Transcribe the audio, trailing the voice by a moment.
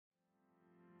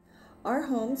Our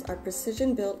homes are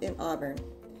precision built in Auburn.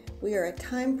 We are a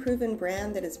time-proven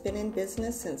brand that has been in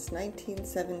business since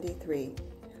 1973.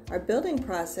 Our building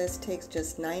process takes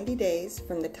just 90 days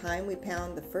from the time we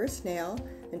pound the first nail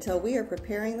until we are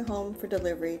preparing the home for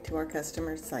delivery to our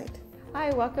customer's site.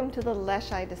 Hi, welcome to the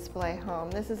Leschi display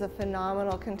home. This is a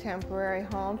phenomenal contemporary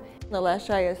home. The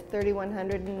Leschi is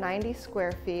 3,190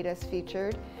 square feet as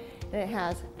featured, and it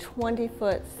has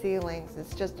 20-foot ceilings.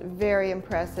 It's just very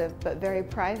impressive, but very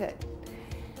private.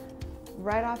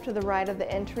 Right off to the right of the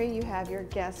entry, you have your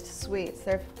guest suites.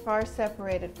 They're far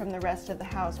separated from the rest of the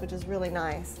house, which is really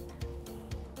nice.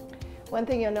 One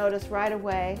thing you'll notice right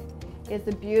away is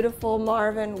the beautiful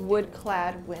Marvin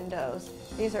wood-clad windows.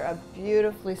 These are a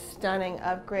beautifully stunning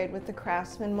upgrade with the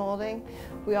Craftsman molding.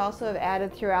 We also have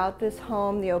added throughout this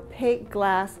home the opaque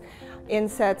glass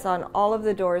insets on all of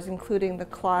the doors, including the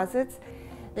closets.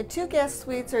 The two guest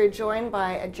suites are joined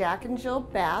by a Jack and Jill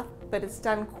bath, but it's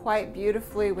done quite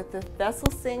beautifully with the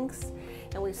vessel sinks,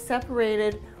 and we've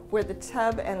separated where the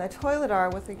tub and the toilet are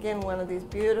with, again, one of these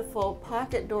beautiful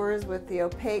pocket doors with the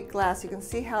opaque glass. You can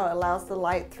see how it allows the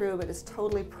light through, but it's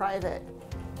totally private.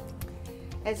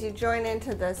 As you join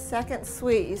into the second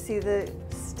suite, you see the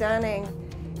stunning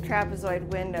trapezoid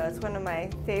window. It's one of my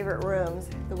favorite rooms,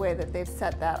 the way that they've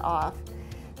set that off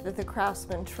with the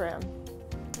Craftsman trim.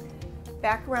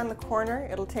 Back around the corner,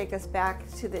 it'll take us back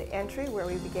to the entry where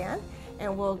we began,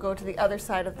 and we'll go to the other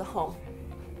side of the home.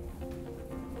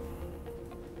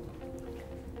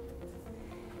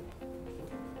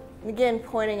 Again,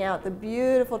 pointing out the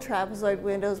beautiful trapezoid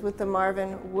windows with the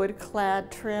Marvin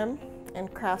wood-clad trim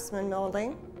and Craftsman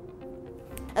molding.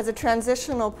 As a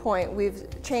transitional point, we've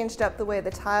changed up the way the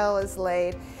tile is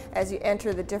laid as you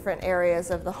enter the different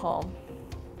areas of the home.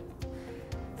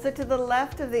 So to the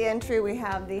left of the entry, we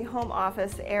have the home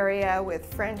office area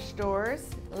with French doors,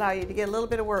 allow you to get a little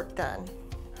bit of work done.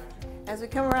 As we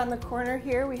come around the corner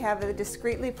here, we have a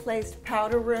discreetly placed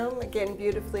powder room, again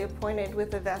beautifully appointed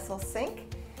with a vessel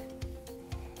sink.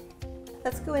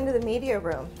 Let's go into the media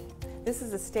room. This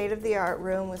is a state-of-the-art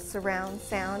room with surround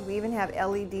sound. We even have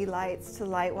LED lights to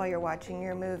light while you're watching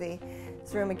your movie.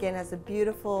 This room again has a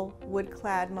beautiful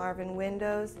wood-clad Marvin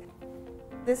windows.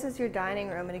 This is your dining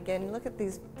room, and again, look at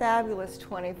these fabulous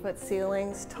 20-foot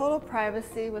ceilings, total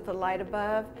privacy with a light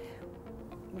above.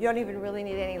 You don't even really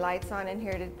need any lights on in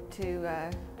here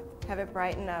to have it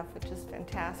bright enough, which is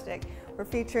fantastic. We're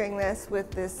featuring this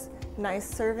with this nice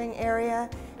serving area,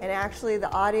 and actually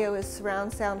the audio is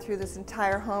surround sound through this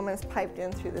entire home and is piped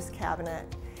in through this cabinet.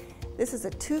 This is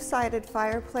a two-sided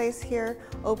fireplace here,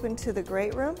 open to the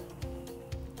great room.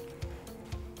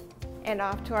 And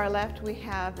off to our left, we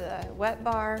have the wet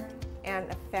bar and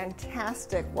a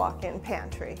fantastic walk-in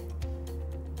pantry.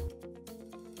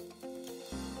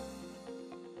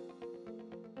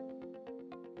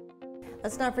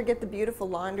 Let's not forget the beautiful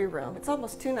laundry room. It's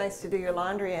almost too nice to do your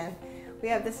laundry in. We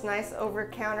have this nice over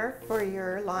counter for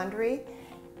your laundry,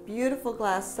 beautiful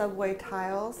glass subway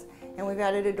tiles, and we've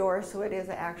added a door so it is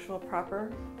an actual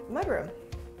proper mudroom.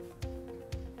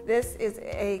 This is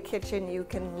a kitchen you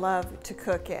can love to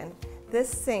cook in. This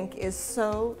sink is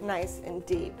so nice and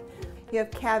deep. You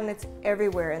have cabinets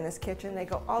everywhere in this kitchen. They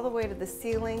go all the way to the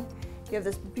ceiling. You have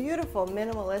this beautiful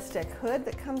minimalistic hood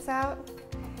that comes out,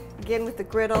 again with the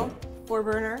griddle,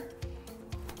 4-burner.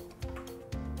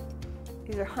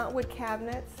 These are Huntwood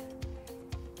cabinets.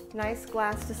 Nice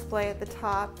glass display at the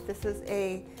top. This is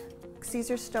a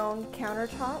Caesar stone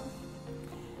countertop.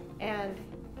 And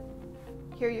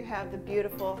here you have the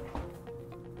beautiful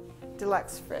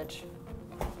deluxe fridge.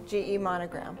 GE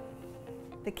monogram.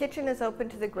 The kitchen is open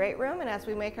to the great room, and as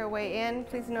we make our way in,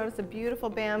 please notice the beautiful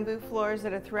bamboo floors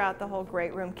that are throughout the whole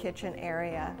great room kitchen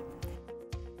area.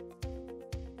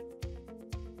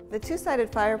 The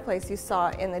two-sided fireplace you saw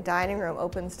in the dining room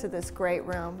opens to this great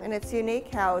room, and it's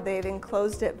unique how they've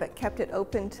enclosed it but kept it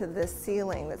open to this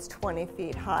ceiling that's 20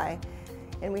 feet high.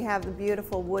 And we have the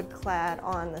beautiful wood clad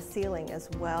on the ceiling as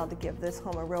well to give this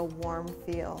home a real warm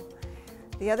feel.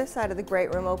 The other side of the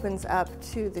great room opens up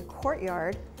to the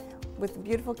courtyard with the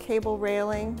beautiful cable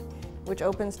railing, which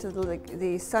opens to the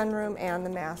sunroom and the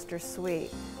master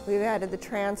suite. We've added the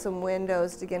transom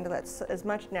windows to again to let as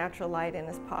much natural light in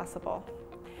as possible.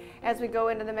 As we go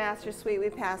into the master suite,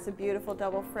 we pass the beautiful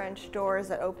double French doors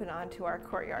that open onto our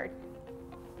courtyard.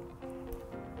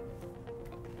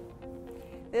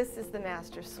 This is the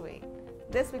master suite.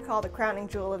 This we call the crowning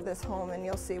jewel of this home, and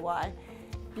you'll see why.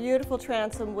 Beautiful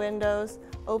transom windows,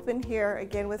 open here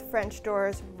again with French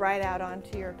doors right out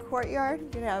onto your courtyard. You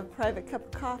can have a private cup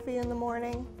of coffee in the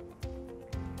morning.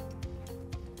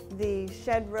 The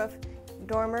shed roof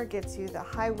dormer gets you the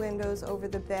high windows over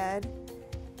the bed.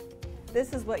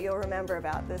 This is what you'll remember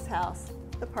about this house,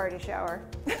 the party shower.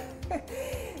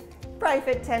 Probably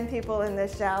fit 10 people in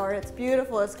this shower. It's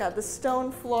beautiful. It's got the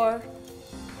stone floor,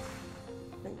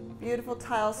 beautiful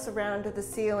tiles surrounded the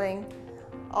ceiling,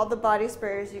 all the body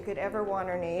sprayers you could ever want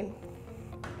or need.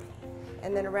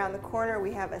 And then around the corner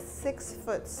we have a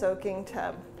 6-foot soaking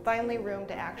tub. Finally, room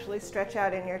to actually stretch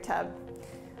out in your tub.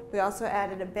 We also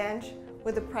added a bench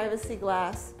with a privacy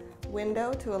glass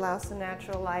window to allow some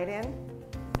natural light in.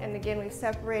 And again, we've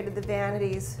separated the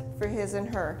vanities for his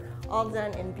and her, all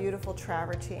done in beautiful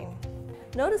travertine.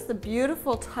 Notice the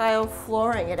beautiful tile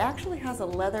flooring. It actually has a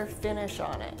leather finish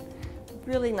on it.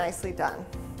 Really nicely done.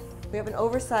 We have an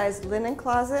oversized linen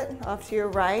closet off to your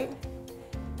right,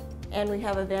 and we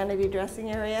have a vanity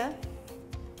dressing area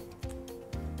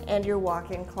and your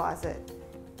walk-in closet.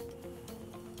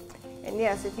 And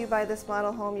yes, if you buy this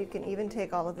model home, you can even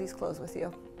take all of these clothes with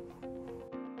you.